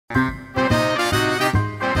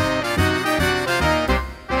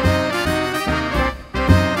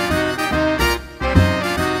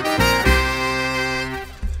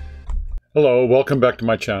Hello, welcome back to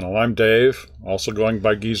my channel. I'm Dave, also going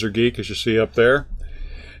by GeezerGeek as you see up there.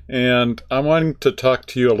 And I'm wanting to talk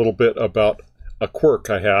to you a little bit about a quirk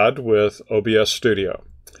I had with OBS Studio.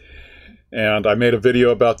 And I made a video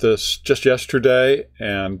about this just yesterday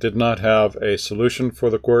and did not have a solution for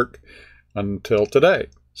the quirk until today.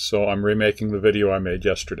 So I'm remaking the video I made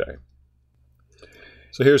yesterday.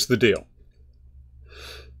 So here's the deal.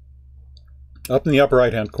 Up in the upper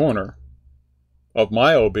right hand corner of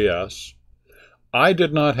my OBS, I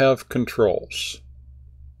did not have controls.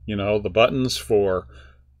 You know, the buttons for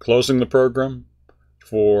closing the program,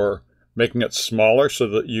 for making it smaller so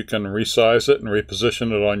that you can resize it and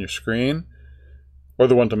reposition it on your screen, or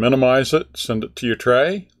the one to minimize it, send it to your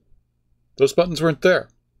tray. Those buttons weren't there.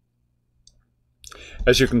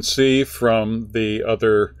 As you can see from the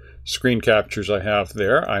other screen captures I have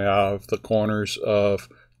there, I have the corners of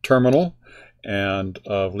Terminal and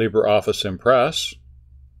of LibreOffice Impress.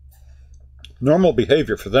 Normal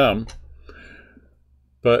behavior for them,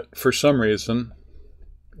 but for some reason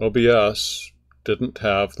OBS didn't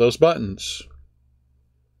have those buttons.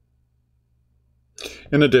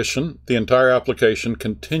 In addition, the entire application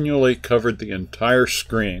continually covered the entire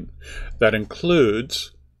screen. That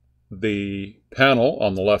includes the panel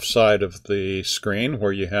on the left side of the screen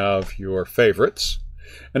where you have your favorites,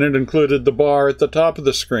 and it included the bar at the top of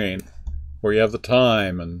the screen where you have the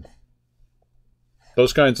time and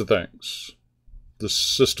those kinds of things. The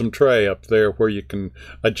system tray up there where you can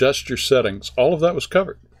adjust your settings. All of that was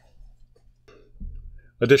covered.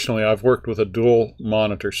 Additionally, I've worked with a dual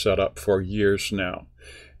monitor setup for years now.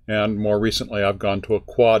 And more recently, I've gone to a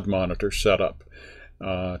quad monitor setup,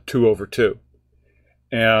 2/2.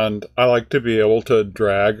 And I like to be able to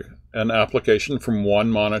drag an application from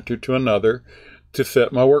one monitor to another to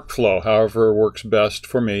fit my workflow, however works best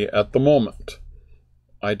for me at the moment.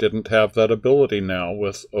 I didn't have that ability now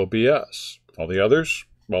with OBS. All the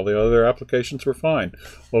other applications were fine.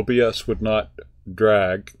 OBS would not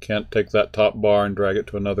drag, can't take that top bar and drag it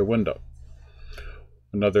to another window,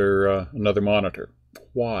 another monitor.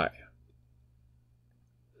 Why?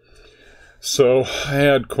 So I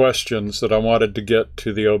had questions that I wanted to get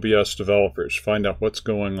to the OBS developers, find out what's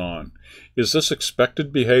going on. Is this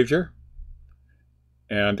expected behavior?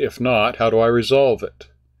 And if not, how do I resolve it?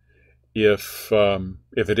 If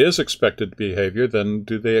it is expected behavior, then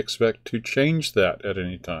do they expect to change that at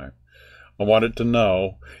any time? I wanted to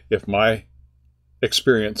know if my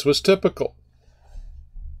experience was typical.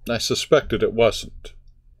 I suspected it wasn't.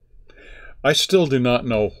 I still do not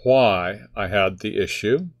know why I had the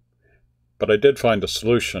issue, but I did find a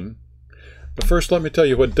solution. But first, let me tell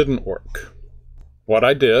you what didn't work. What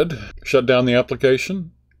I did: shut down the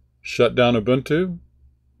application, shut down Ubuntu,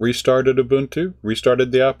 restarted Ubuntu,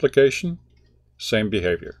 restarted the application, same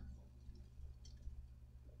behavior.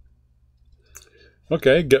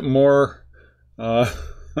 Okay, get more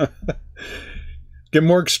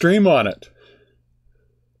extreme on it.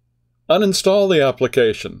 Uninstall the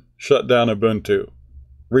application, shut down Ubuntu,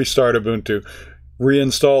 restart Ubuntu,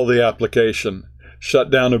 reinstall the application, shut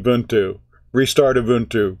down Ubuntu, restart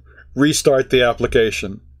Ubuntu, restart the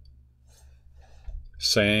application.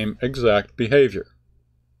 Same exact behavior.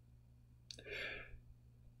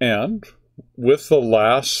 And with the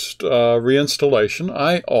last reinstallation,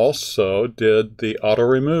 I also did the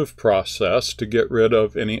autoremove process to get rid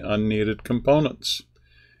of any unneeded components,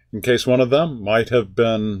 in case one of them might have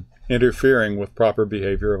been interfering with proper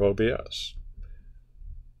behavior of OBS.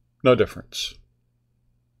 No difference.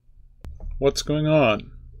 What's going on?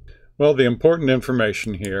 Well, the important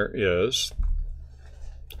information here is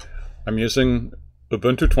I'm using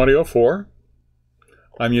Ubuntu 20.04.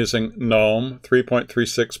 I'm using Gnome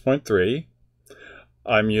 3.36.3.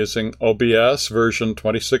 I'm using OBS version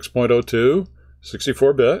 26.02,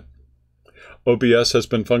 64-bit. OBS has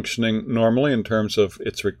been functioning normally in terms of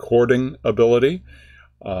its recording ability.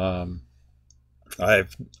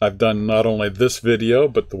 I've done not only this video,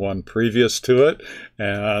 but the one previous to it,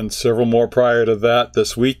 and several more prior to that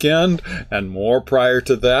this weekend, and more prior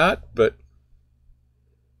to that, but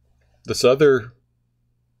this other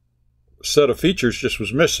set of features just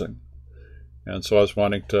was missing, and so I was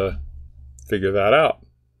wanting to figure that out.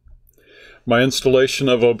 My installation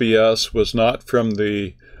of OBS was not from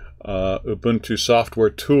the Ubuntu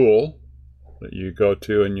software tool that you go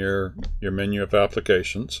to in your menu of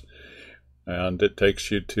applications, and it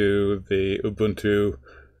takes you to the Ubuntu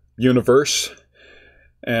universe,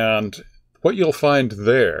 and what you'll find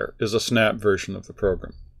there is a snap version of the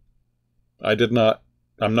program. I did not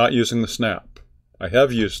I'm not using the snap. I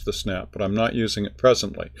have used the snap, but I'm not using it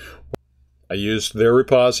presently. I used their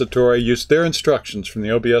repository, used their instructions from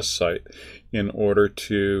the OBS site in order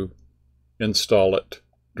to install it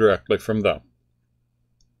directly from them.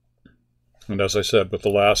 And as I said, with the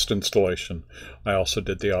last installation, I also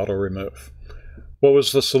did the auto remove. What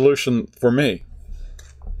was the solution for me?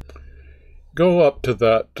 Go up to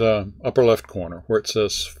that upper left corner where it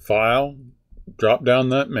says File, drop down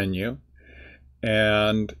that menu,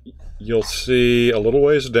 and you'll see a little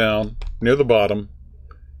ways down near the bottom,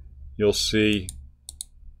 you'll see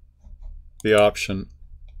the option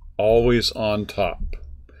Always on Top.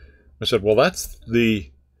 I said, well, that's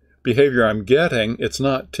the behavior I'm getting. It's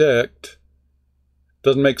not ticked.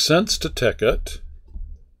 Doesn't make sense to tick it.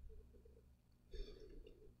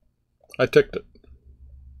 I ticked it.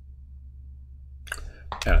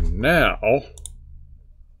 And now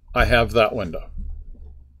I have that window.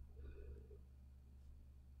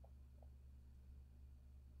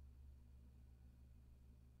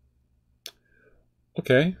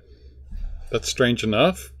 Okay, that's strange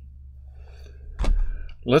enough.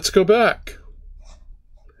 Let's go back.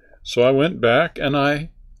 So I went back and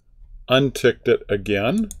I unticked it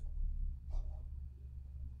again.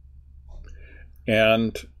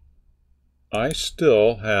 And I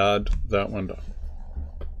still had that window.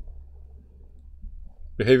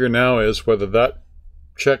 Behavior now is whether that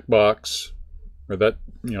checkbox or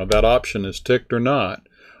that option is ticked or not.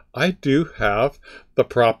 I do have the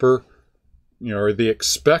proper, or the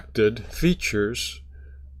expected features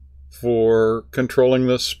for controlling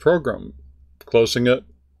this program, closing it,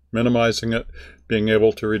 minimizing it, being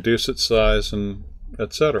able to reduce its size, and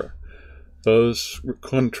etc. Those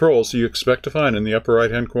controls you expect to find in the upper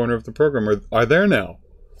right-hand corner of the program are there now.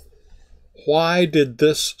 Why did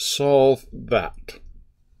this solve that?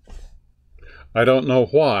 I don't know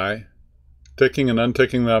why ticking and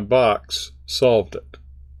unticking that box solved it.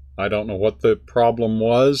 I don't know what the problem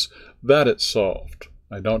was that it solved.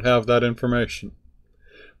 I don't have that information.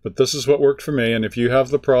 But this is what worked for me, and if you have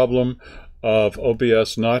the problem of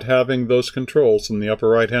OBS not having those controls in the upper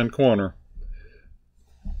right-hand corner,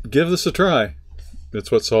 give this a try.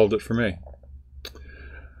 It's what solved it for me.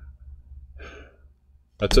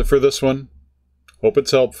 That's it for this one. Hope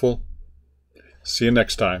it's helpful. See you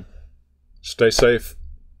next time. Stay safe,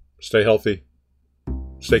 stay healthy,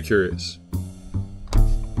 stay curious.